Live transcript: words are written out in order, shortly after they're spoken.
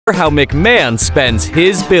How McMahon spends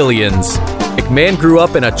his billions. McMahon grew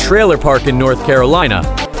up in a trailer park in North Carolina.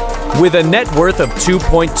 With a net worth of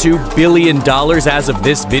 $2.2 billion as of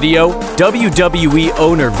this video, WWE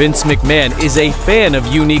owner Vince McMahon is a fan of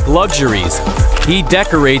unique luxuries. He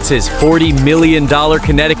decorates his $40 million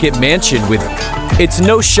Connecticut mansion with... It's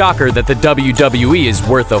no shocker that the WWE is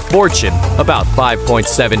worth a fortune, about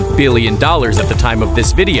 $5.7 billion at the time of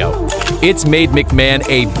this video. It's made McMahon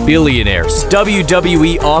a billionaire.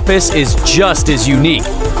 WWE office is just as unique.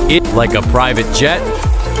 It's like a private jet,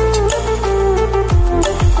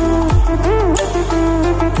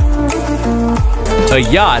 a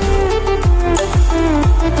yacht,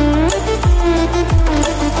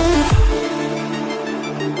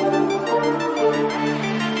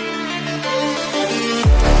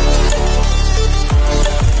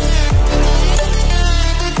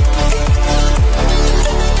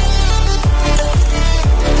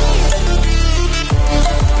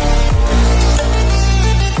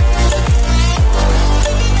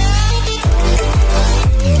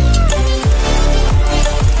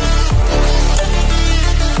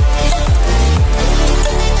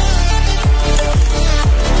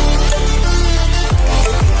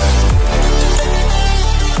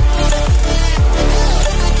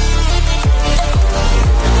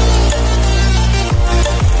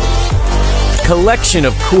 collection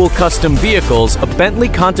of cool custom vehicles, a Bentley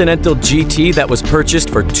Continental GT that was purchased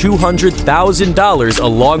for $200,000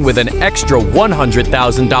 along with an extra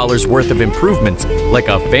 $100,000 worth of improvements, like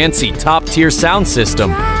a fancy top-tier sound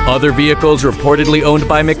system. Other vehicles reportedly owned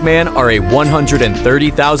by McMahon are a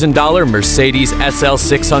 $130,000 Mercedes SL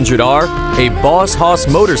 600R, a Boss Hoss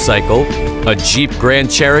motorcycle, a Jeep Grand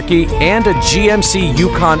Cherokee, and a GMC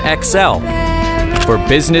Yukon XL. For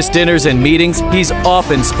business dinners and meetings, he's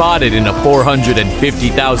often spotted in a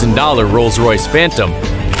 $450,000 Rolls-Royce Phantom.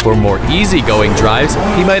 For more easygoing drives,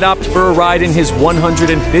 he might opt for a ride in his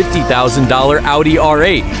 $150,000 Audi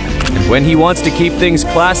R8. And when he wants to keep things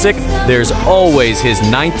classic, there's always his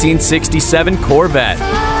 1967 Corvette.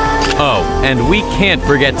 Oh, and we can't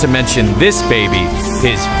forget to mention this baby,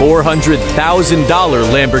 his $400,000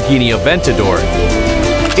 Lamborghini Aventador.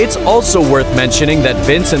 It's also worth mentioning that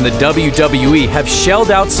Vince and the WWE have shelled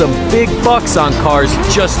out some big bucks on cars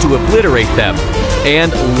just to obliterate them,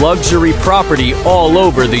 and luxury property all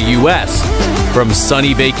over the US. From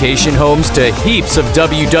sunny vacation homes to heaps of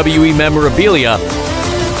WWE memorabilia,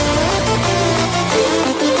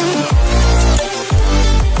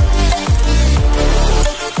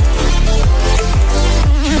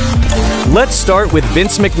 let's start with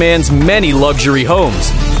Vince McMahon's many luxury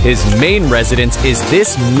homes. His main residence is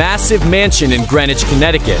this massive mansion in Greenwich,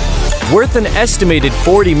 Connecticut. Worth an estimated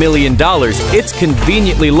 $40 million, it's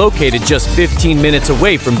conveniently located just 15 minutes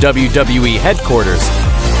away from WWE headquarters.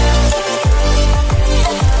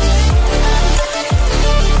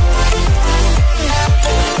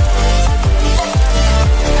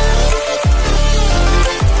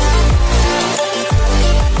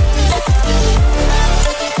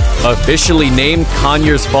 Officially named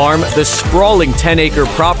Conyers Farm, the sprawling 10-acre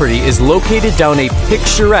property is located down a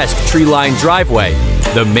picturesque tree-lined driveway.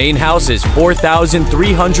 The main house is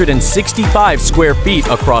 4,365 square feet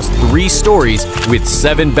across 3 stories with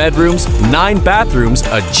 7 bedrooms, 9 bathrooms,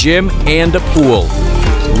 a gym, and a pool.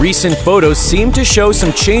 Recent photos seem to show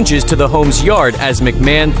some changes to the home's yard as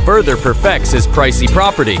McMahon further perfects his pricey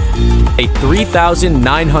property. A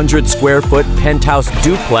 3,900 square foot penthouse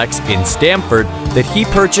duplex in Stamford that he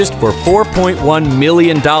purchased for $4.1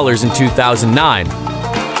 million in 2009.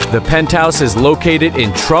 The penthouse is located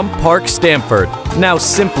in Trump Park, Stamford, now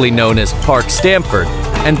simply known as Park Stamford,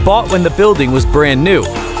 and bought when the building was brand new.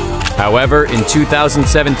 However, in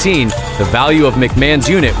 2017, the value of McMahon's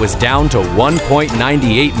unit was down to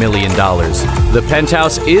 $1.98 million. The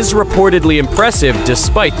penthouse is reportedly impressive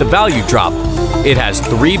despite the value drop. It has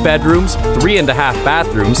 3 bedrooms, 3.5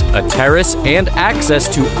 bathrooms, a terrace, and access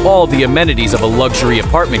to all the amenities of a luxury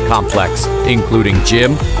apartment complex, including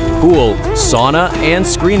gym, pool, sauna, and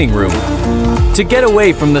screening room. To get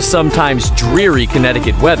away from the sometimes dreary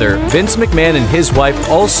Connecticut weather, Vince McMahon and his wife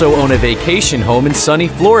also own a vacation home in sunny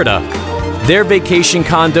Florida. Their vacation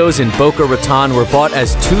condos in Boca Raton were bought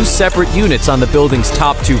as 2 separate units on the building's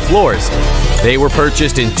top 2 floors. They were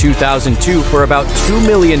purchased in 2002 for about $2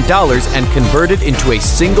 million and converted into a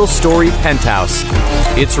single-story penthouse.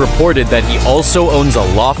 It's reported that he also owns a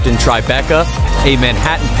loft in Tribeca, a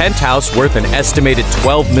Manhattan penthouse worth an estimated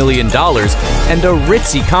 $12 million, and a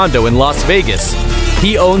ritzy condo in Las Vegas.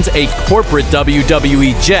 He owns a corporate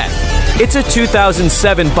WWE jet. It's a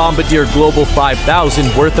 2007 Bombardier Global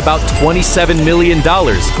 5000 worth about $27 million.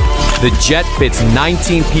 The jet fits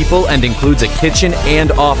 19 people and includes a kitchen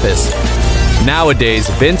and office. Nowadays,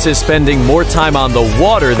 Vince is spending more time on the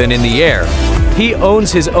water than in the air. He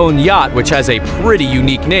owns his own yacht, which has a pretty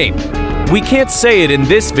unique name. We can't say it in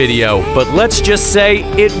this video, but let's just say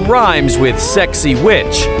it rhymes with sexy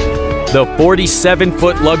witch. The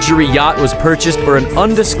 47-foot luxury yacht was purchased for an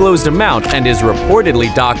undisclosed amount and is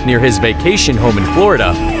reportedly docked near his vacation home in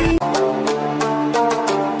Florida.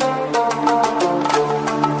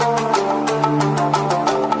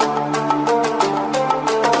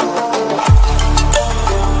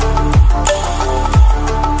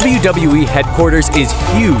 WWE headquarters is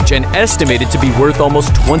huge and estimated to be worth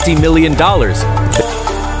almost $20 million.